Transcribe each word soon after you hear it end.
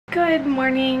Good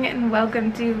morning and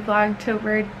welcome to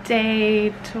Vlogtober day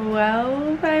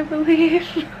 12, I believe.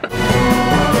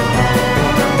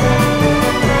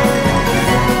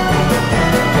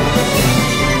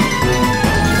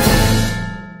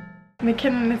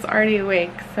 McKinnon is already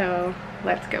awake, so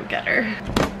let's go get her.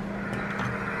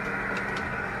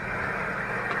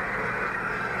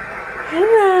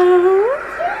 Hello.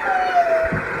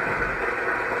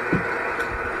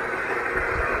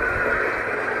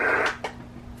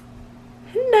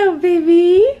 Hello,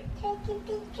 baby. Taking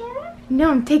picture?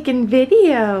 No, I'm taking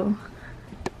video.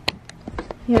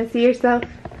 You wanna see yourself?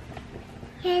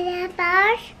 Hear the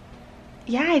bird?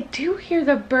 Yeah, I do hear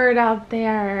the bird out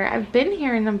there. I've been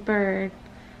hearing the bird.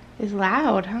 It's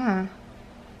loud, huh?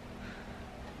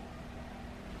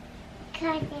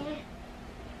 Color.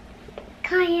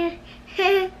 Color.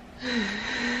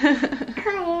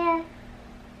 Color.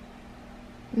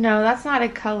 No, that's not a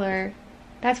color.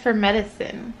 That's for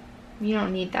medicine. You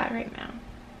don't need that right now.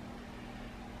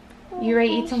 You ready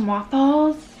to eat some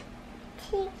waffles?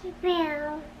 Cheeky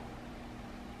brown.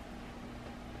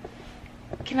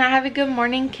 Can I have a good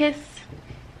morning kiss?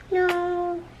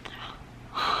 No.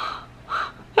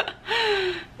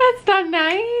 That's not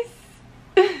nice.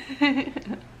 Go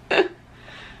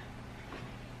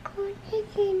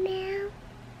take it now.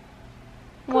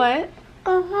 What?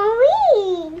 Go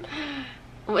Halloween.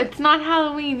 It's not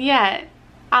Halloween yet.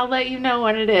 I'll let you know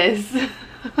when it is.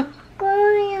 Go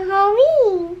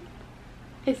Halloween.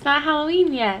 It's not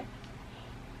Halloween yet.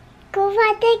 Go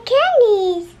find the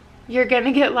candies. You're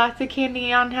gonna get lots of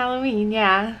candy on Halloween,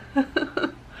 yeah.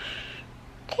 Candy.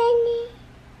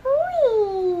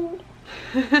 Halloween.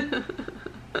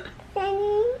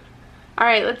 Sunny.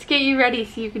 Alright, let's get you ready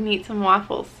so you can eat some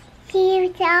waffles. See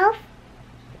yourself.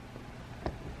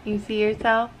 You see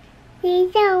yourself? See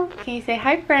yourself. Can you say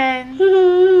hi, friend?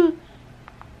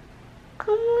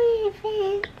 Come on,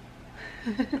 friend.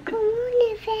 Come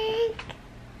on, friend.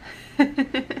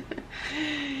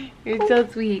 You're so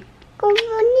sweet. Good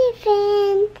morning,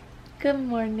 friend. Good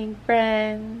morning,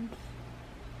 friends.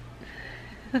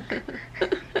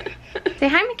 Say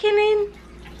hi, McKinnon.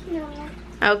 No.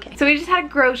 Okay, so we just had a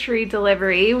grocery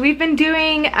delivery. We've been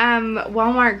doing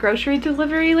Walmart grocery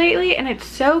delivery lately, and it's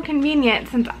so convenient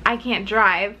since I can't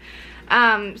drive.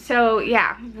 So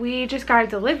yeah, we just got a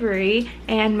delivery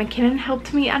and McKinnon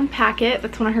helped me unpack it.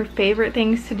 That's one of her favorite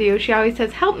things to do. She always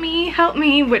says, help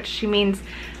me, which she means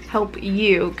help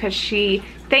you, because she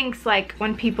thinks like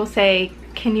when people say,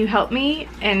 can you help me?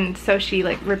 And so she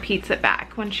like repeats it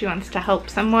back when she wants to help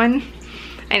someone.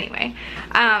 Anyway,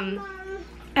 I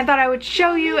thought I would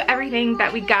show you everything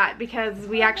that we got because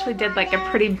we actually did like a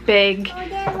pretty big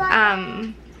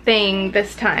thing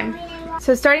this time.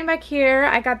 So starting back here,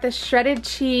 I got this shredded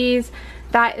cheese.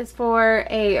 That is for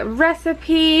a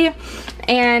recipe,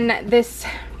 and this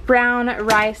brown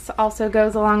rice also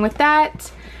goes along with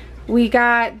that. We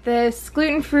got this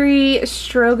gluten-free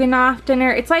stroganoff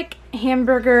dinner. It's like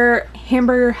hamburger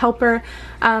helper.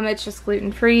 It's just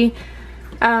gluten-free.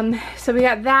 So we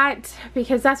got that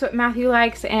because that's what Matthew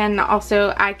likes, and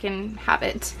also I can have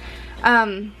it.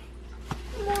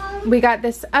 We got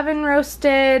this oven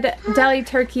roasted deli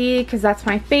turkey because that's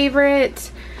my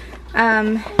favorite.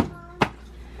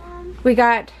 We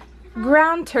got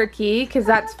ground turkey because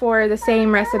that's for the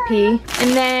same recipe.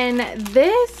 And then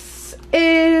this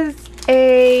is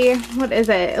a, what is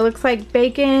it? It looks like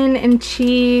bacon and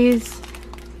cheese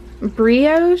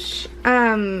brioche.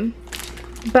 But,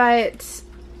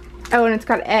 oh, and it's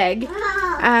got egg.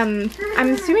 I'm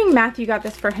assuming Matthew got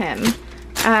this for him.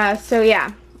 So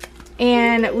yeah.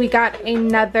 And we got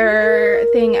another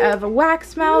thing of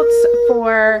wax melts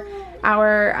for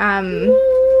our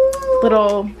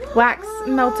little wax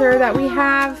melter that we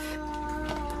have.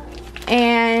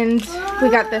 And we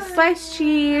got this sliced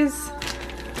cheese.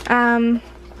 And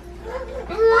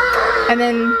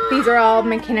then these are all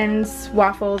McKinnon's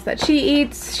waffles that she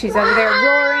eats. She's over there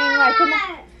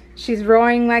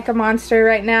roaring like a monster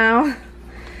right now.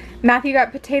 Matthew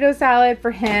got potato salad for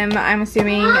him, I'm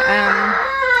assuming.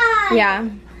 Yeah.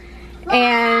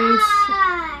 And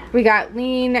we got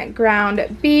lean ground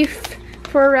beef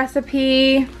for a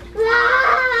recipe.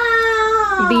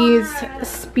 These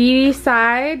speedy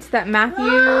sides that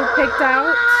Matthew picked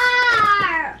out.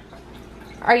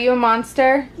 Are you a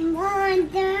monster?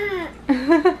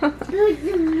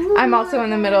 I'm also in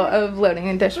the middle of loading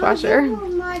a dishwasher.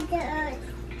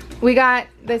 We got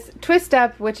this Twist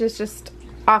Up, which is just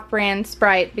off-brand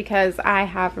Sprite because I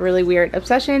have a really weird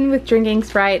obsession with drinking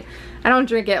Sprite. I don't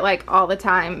drink it like all the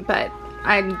time, but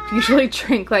I usually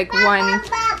drink like one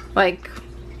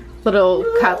little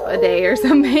cup a day or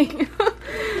something.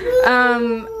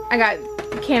 I got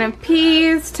a can of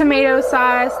peas, tomato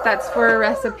sauce, that's for a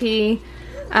recipe.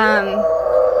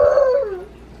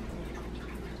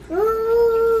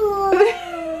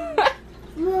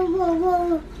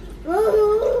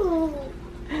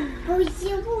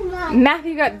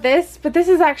 Matthew got this, but this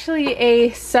is actually a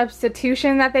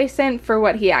substitution that they sent for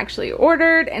what he actually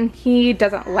ordered, and he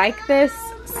doesn't like this,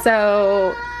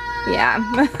 so yeah.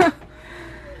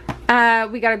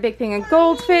 We got a big thing of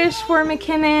goldfish for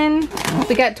McKinnon.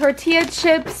 We got tortilla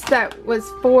chips that was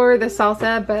for the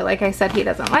salsa, but like I said, he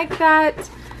doesn't like that.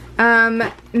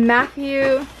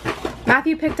 Matthew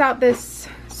picked out this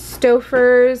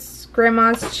Stouffer's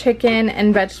Grandma's Chicken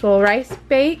and Vegetable Rice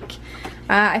Bake.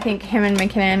 I think him and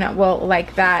McKinnon will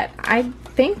like that. I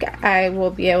think I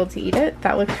will be able to eat it.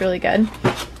 That looks really good.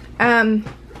 And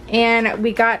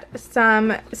we got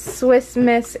some Swiss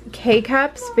Miss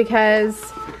K-Cups because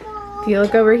if you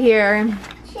look over here,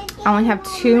 I only have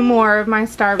 2 more of my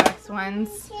Starbucks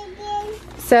ones.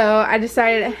 So I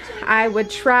decided I would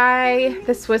try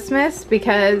the Swiss Miss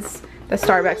because the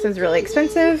Starbucks is really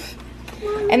expensive.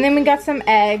 And then we got some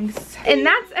eggs. And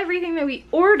that's everything that we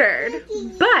ordered,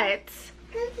 but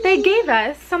they gave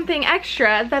us something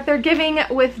extra that they're giving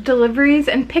with deliveries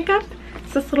and pickup.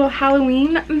 It's this little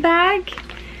Halloween bag.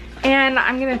 And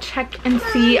I'm gonna check and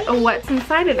see what's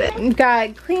inside of it. We've got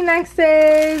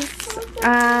Kleenexes.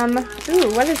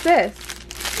 Ooh, what is this?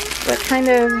 What kind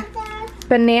of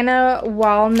banana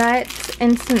walnut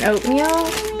instant oatmeal?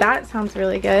 That sounds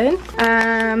really good.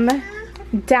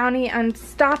 Downy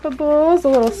Unstoppables, a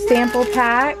little sample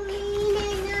pack.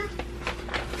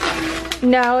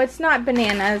 No, it's not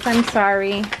bananas, I'm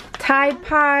sorry. Tide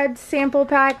Pod sample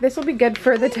pack. This will be good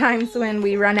for the times when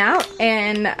we run out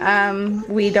and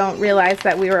we don't realize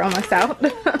that we were almost out.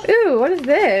 Ooh, what is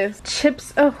this?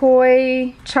 Chips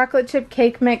Ahoy chocolate chip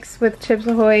cake mix with Chips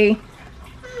Ahoy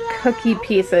cookie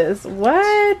pieces.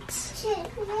 What?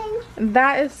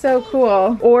 That is so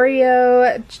cool.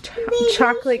 Oreo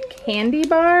chocolate candy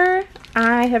bar.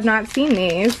 I have not seen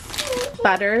these.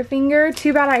 Butterfinger.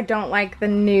 Too bad I don't like the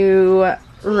new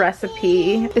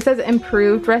recipe. It says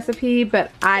improved recipe, but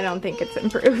I don't think it's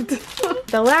improved.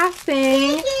 The last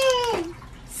thing,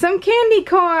 some candy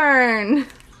corn.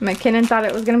 McKinnon thought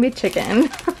it was gonna be chicken.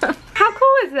 How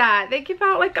cool is that? They give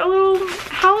out like a little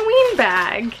Halloween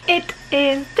bag. It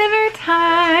is dinner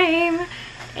time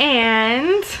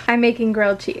and I'm making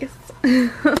grilled cheese.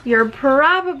 You're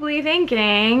probably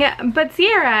thinking, but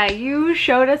Ciera, you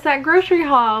showed us that grocery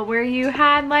haul where you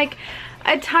had like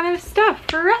a ton of stuff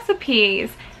for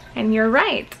recipes. And you're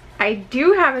right, I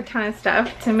do have a ton of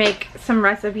stuff to make some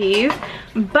recipes,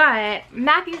 but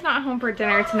Matthew's not home for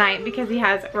dinner tonight because he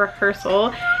has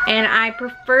rehearsal, and I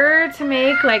prefer to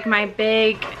make like my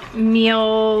big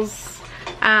meals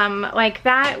like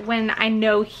that when I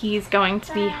know he's going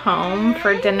to be home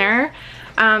for dinner.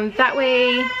 That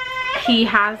way he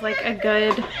has like a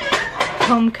good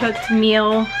home cooked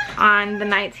meal on the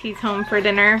nights he's home for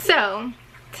dinner. So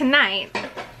tonight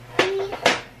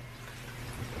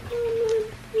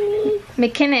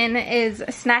McKinnon is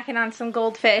snacking on some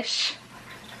goldfish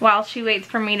while she waits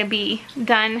for me to be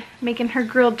done making her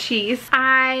grilled cheese.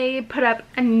 I put up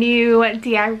a new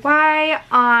DIY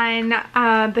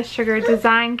on the Sugar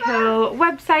Design Co.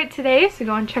 website today, so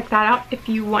go and check that out if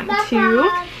you want to.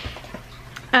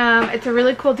 It's a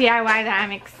really cool DIY that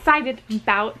I'm excited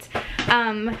about.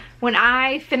 When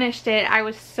I finished it, I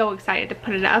was so excited to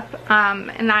put it up,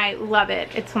 and I love it.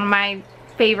 It's one of my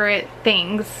favorite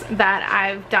things that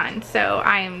I've done, so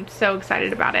I am so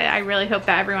excited about it. I really hope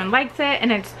that everyone likes it,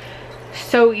 and it's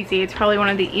so easy. It's probably one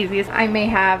of the easiest. I may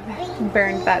have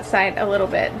burned that side a little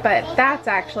bit, but that's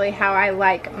actually how I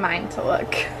like mine to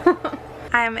look.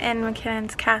 I'm in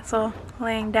McKinnon's castle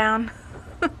laying down.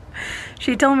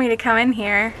 She told me to come in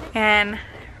here and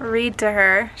read to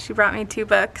her. She brought me 2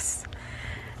 books,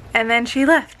 and then she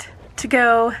left to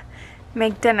go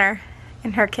make dinner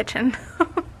in her kitchen.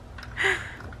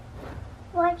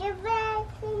 What a bad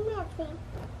nothing.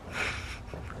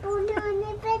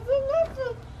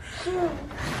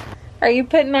 Are you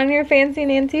putting on your fancy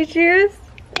Nancy shoes?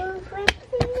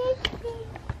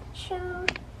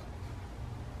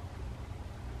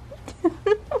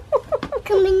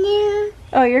 Come in here.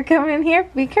 Oh, you're coming in here?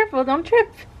 Be careful, don't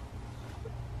trip.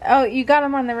 Oh, you got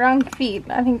them on the wrong feet.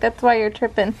 I think that's why you're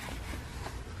tripping.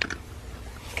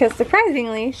 Because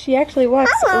surprisingly, she actually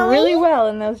walks really well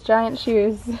in those giant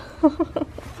shoes.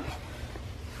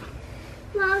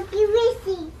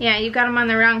 Yeah, you got them on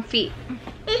the wrong feet.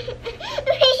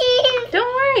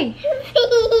 Don't worry.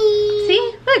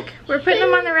 See? Look, we're putting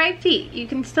them on the right feet. You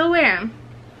can still wear them.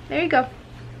 There you go.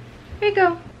 There you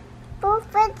go.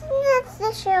 Both putting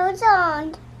the shoes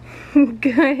on.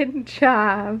 Good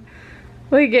job.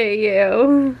 Look at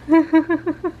you.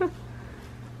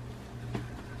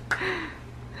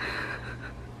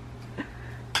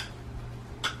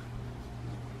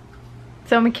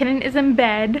 So McKinnon is in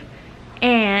bed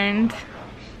and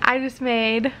I just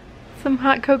made some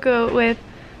hot cocoa with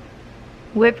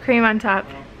whipped cream on top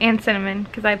and cinnamon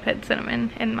because I put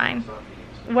cinnamon in mine.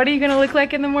 What are you gonna look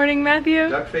like in the morning, Matthew?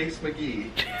 Duckface McGee.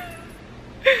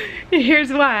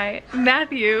 Here's why.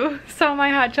 Matthew saw my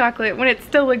hot chocolate when it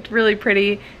still looked really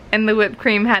pretty and the whipped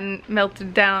cream hadn't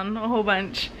melted down a whole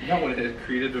bunch. Not when it had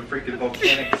created a freaking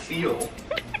volcanic seal.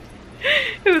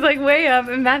 It was like way up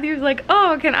and Matthew was like,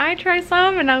 oh, can I try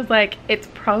some? And I was like, it's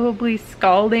probably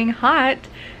scalding hot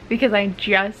because I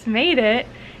just made it.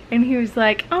 And he was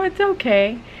like, oh, it's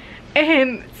okay.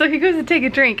 And so he goes to take a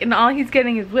drink and all he's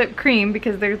getting is whipped cream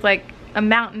because there's like a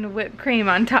mountain of whipped cream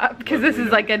on top because this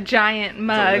is like a giant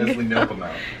mug. It's a Leslie Knope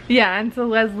amount. Yeah, it's a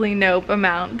Leslie Knope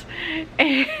amount.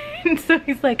 And so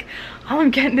he's like, all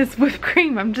I'm getting is whipped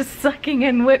cream. I'm just sucking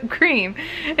in whipped cream.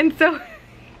 And so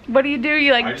what do?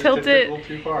 You like tilt it? A little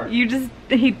too far.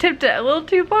 He tipped it a little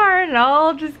too far and it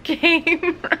all just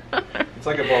came. It's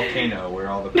like a volcano where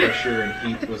all the pressure and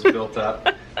heat was built up,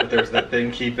 but there's that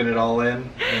thing keeping it all in,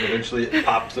 and eventually it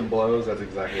pops and blows. That's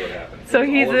exactly what happened. So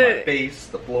he's all over my face,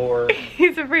 the floor.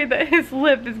 He's afraid that his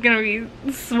lip is gonna be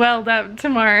swelled up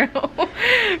tomorrow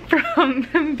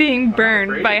from being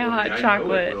burned by hot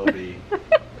chocolate. I know it will be.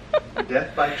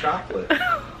 Death by chocolate.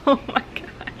 Oh my gosh.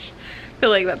 I feel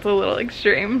like that's a little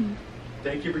extreme.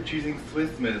 Thank you for choosing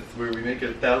Swiss Miss, where we make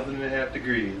it 1,500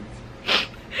 degrees.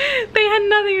 They had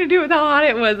nothing to do with how hot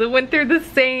it was. It went through the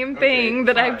same thing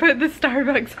that I put the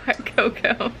Starbucks hot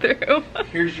cocoa through.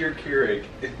 Here's your Keurig.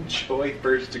 Enjoy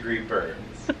first-degree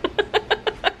burns.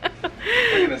 Like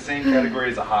in the same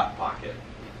category as a Hot Pocket.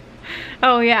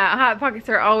 Oh yeah, Hot Pockets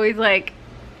are always like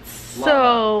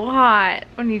so hot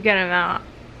when you get them out.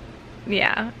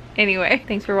 Yeah. Anyway,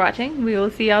 thanks for watching. We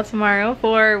will see y'all tomorrow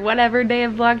for whatever day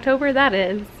of Vlogtober that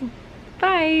is.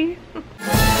 Bye.